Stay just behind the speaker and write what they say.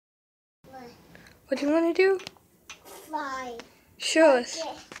What do you want to do? Fly. Show us.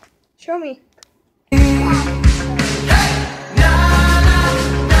 Show me.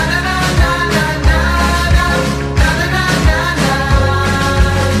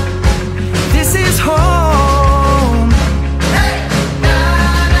 This is home.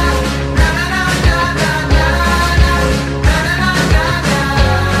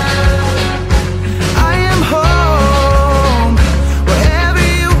 I am home. Wherever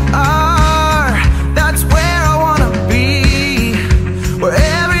you are, that's where I wanna be.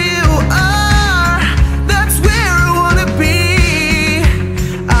 Wherever you are, that's where I wanna be.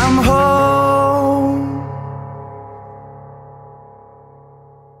 I'm home.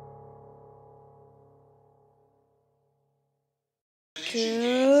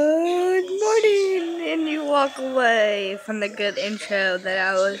 Good morning, and you walk away from the good intro that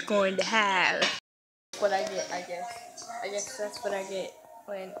I was going to have. What I get, I guess that's what I get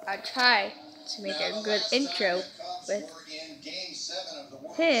when I try to make a good intro with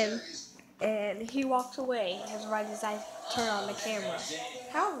him, and he walks away as right as I turn on the camera.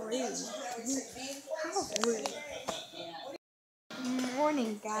 How rude! How rude!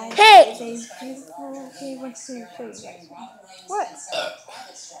 Morning, guys. Hey! It's a beautiful day. What's to show you guys? What?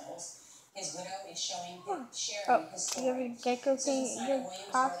 His widow is showing Oh, you have a gecko thing, your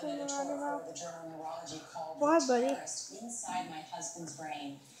costume around your mouth? Why, buddy? Inside my husband's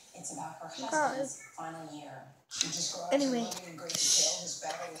brain. It's about her husband's final year. Anyway.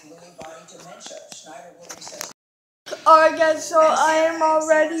 Alright guys, so I am all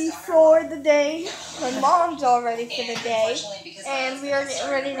ready for the day. My mom's all ready for the day. And we are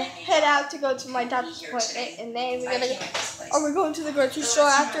getting ready to head out to go to my doctor's appointment. And then are we going to the grocery store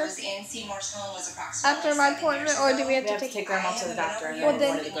after my appointment, or do we have to take Grandma to the doctor and Well,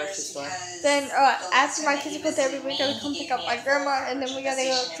 then go to the grocery store? Then after my physical therapy, we gotta come pick up my grandma, and then we gotta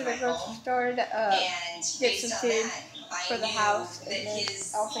go to the grocery store to get some food for the house, and then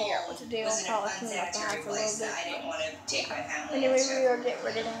I'll figure out what to do. I'll probably clean up the house a little bit. Anyway, we are getting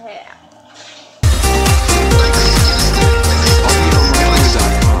ready to head out.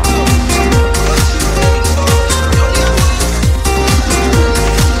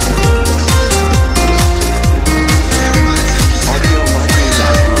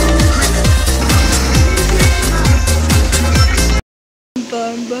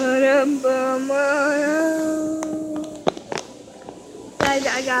 Guys,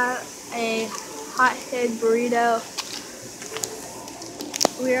 I got a hothead burrito.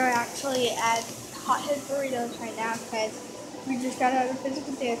 We are actually at Hothead Burritos right now because we just got out of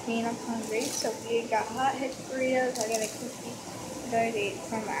physical therapy and I'm hungry. So we got Hothead Burritos. I got a cookie that I ate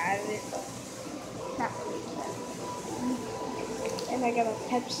from out of it. Not really, and I got a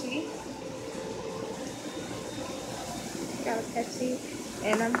Pepsi.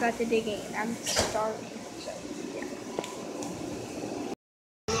 And I'm about to dig in. I'm starving. So, yeah.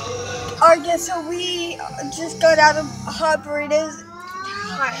 Alright guys, so we just got out of Hot Burritos.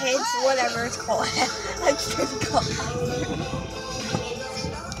 Hotheads, whatever it's called. I'm just gonna call it.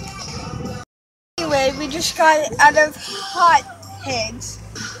 Anyway, we just got out of Hotheads,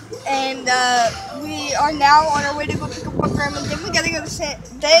 and we are now on our way to go pick up our grandma. Then we gotta go to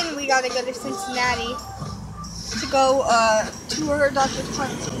Cincinnati to go to her doctor's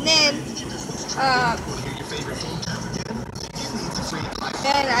appointment, and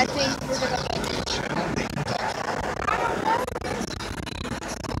then I think we're gonna.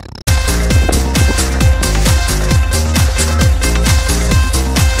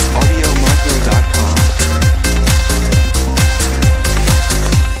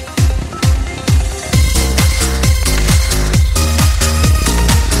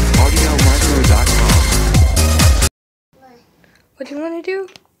 What do you want to do?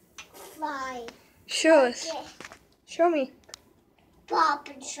 Fly. Show us. Show me. Paw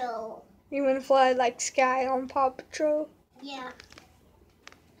Patrol. You want to fly like Sky on Paw Patrol? Yeah.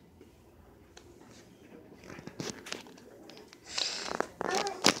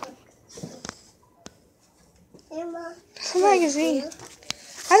 Emma. It's a magazine.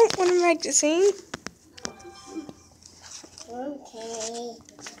 I don't want a magazine. Okay.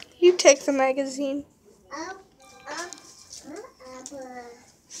 You take the magazine. I'll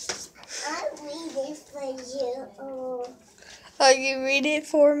read it for you. Oh, you read it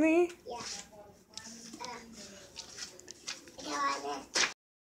for me? Yeah. Got it.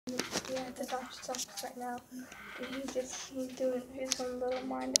 Yeah, at the doctor's office right now. He's doing his own little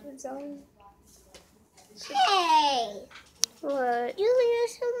mind of his own. Hey! What? You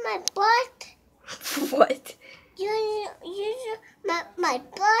using my butt? What? You using my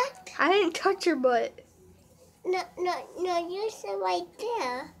butt? I didn't touch your butt. No, you said right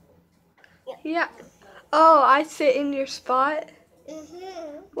there. Yeah. Oh, I sit in your spot?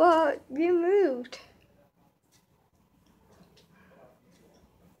 Mm-hmm. Well, you moved.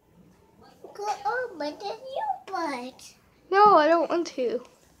 Go over to your butt. No, I don't want to.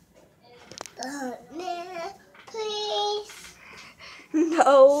 Nana, please.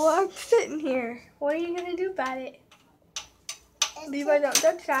 No, I'm sitting here. What are you going to do about it? Levi, don't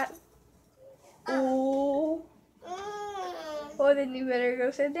touch that. Ooh. Well, then you better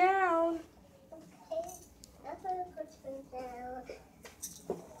go sit down.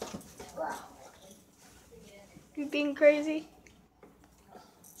 You being crazy?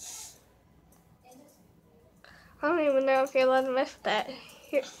 I don't even know if you're allowed to mess with that.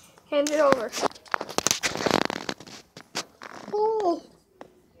 Here, hand it over. Ooh.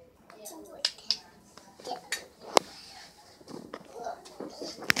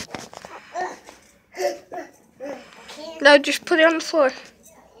 No, just put it on the floor.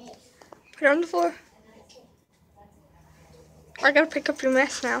 Put it on the floor. I gotta pick up your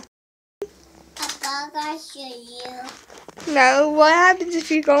mess now. Papa, I show you. No, what happens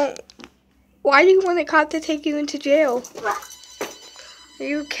if you don't? Why do you want the cop to take you into jail? Are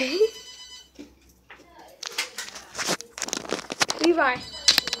you okay? Levi,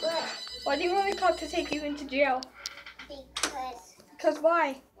 why do you want the cop to take you into jail? Because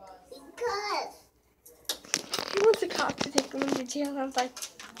why? Because. He wants the cop to take him into jail. I was like,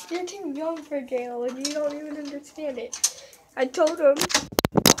 you're too young for jail and you don't even understand it. I told him.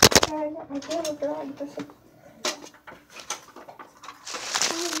 I got my jail bag.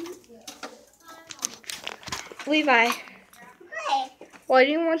 Levi, Why? why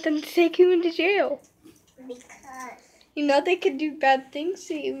do you want them to take you into jail? Because. You know they could do bad things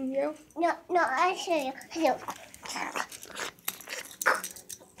to you, you know? No, I show you. Hello.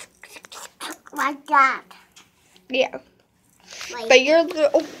 Like that. Yeah. Like But you're a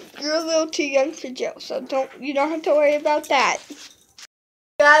little too young for jail, so you don't have to worry about that.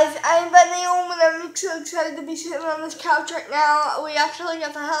 Guys, I'm Bentley Ohm and I'm so excited to be sitting on this couch right now. We actually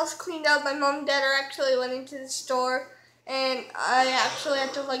got the house cleaned up. My mom and dad are actually went into the store and I actually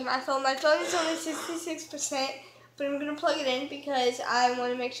have to plug my phone. My phone is only 66%, but I'm gonna plug it in because I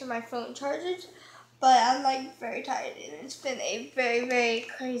want to make sure my phone charges. But I'm like very tired and it's been a very, very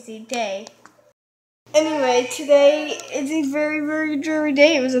crazy day. Anyway, today is a very, very dreary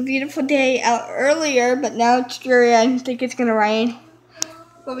day. It was a beautiful day out earlier, but now it's dreary. I think it's gonna rain.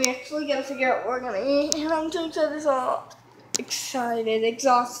 But we actually gotta figure out what we're gonna eat. And I'm so excited, so excited,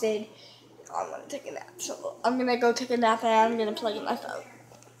 exhausted. I wanna take a nap, so I'm gonna go take a nap and I'm gonna plug in my phone.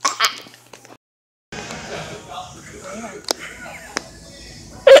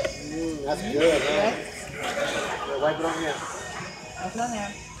 That's good, huh? Yeah, wipe it on here. Wipe it on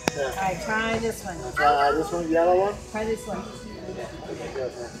there. Yeah. All right, try this one. This one, yellow one? Try this one.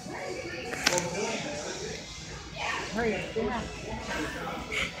 Good, huh? Hurry up. Get out.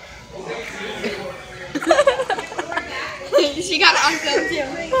 She got it on film too.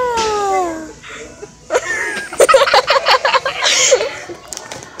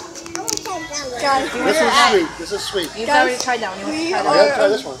 Guys, This one's sweet. This is sweet. You've Guys, already tried that one. You want to we try I that gotta one? try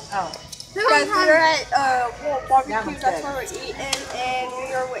this one. Oh. guys, we're at barbecue. That one's That's good. where we're eating, and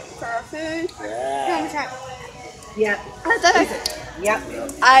we are waiting for our food. Yeah. Yep. I thought Yep.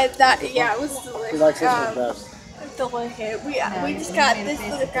 yeah, it was delicious. He likes this one best. Delicious. We just got this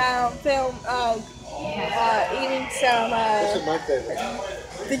little film eating some. This is my favorite.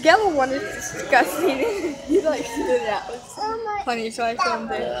 The yellow one is disgusting. He likes to do that. It's funny, so I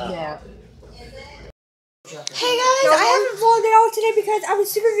filmed it. Yeah. Hey guys, I haven't vlogged at all today because I was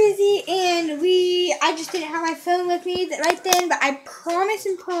super busy and I just didn't have my phone with me right then, but I promise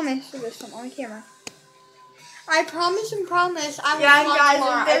and promise for this one on the camera. I promise and promise I will vlog guys,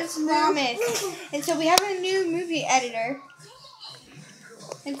 tomorrow. there's I promise. And so we have a new movie editor.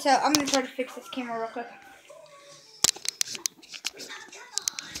 And so I'm going to try to fix this camera real quick.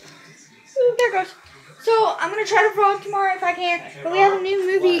 Ooh, there it goes. So I'm going to try to vlog tomorrow if I can, but we have a new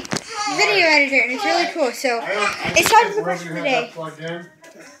movie video editor and it's really cool. So it's time for the question of the day.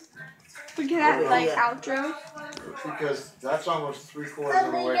 We can have like outro. Because that's almost 3/4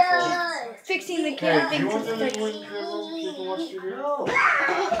 of the way full. Fixing the Hey, camera do you thing. want them to win people watch TV? No.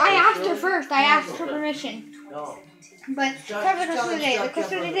 I asked her first. I asked her permission. No. But time for the question of the day. The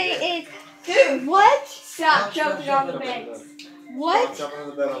question of the day is, Dude, what stop jumping on the bed. What Jump in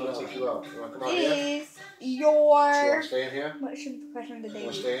the bed, I'm gonna take you out. You wanna come out here? is Do you your wanna stay in here? what should the question of the You day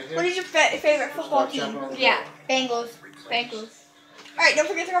wanna be? stay in here? What is your favorite football Stop jumping on team? the Yeah, bed. Bengals. Bengals. Alright, don't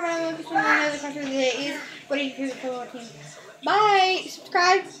forget to comment on the question of the day is, what is your favorite football team? Bye.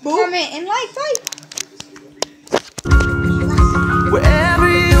 Subscribe, comment, and like. Bye.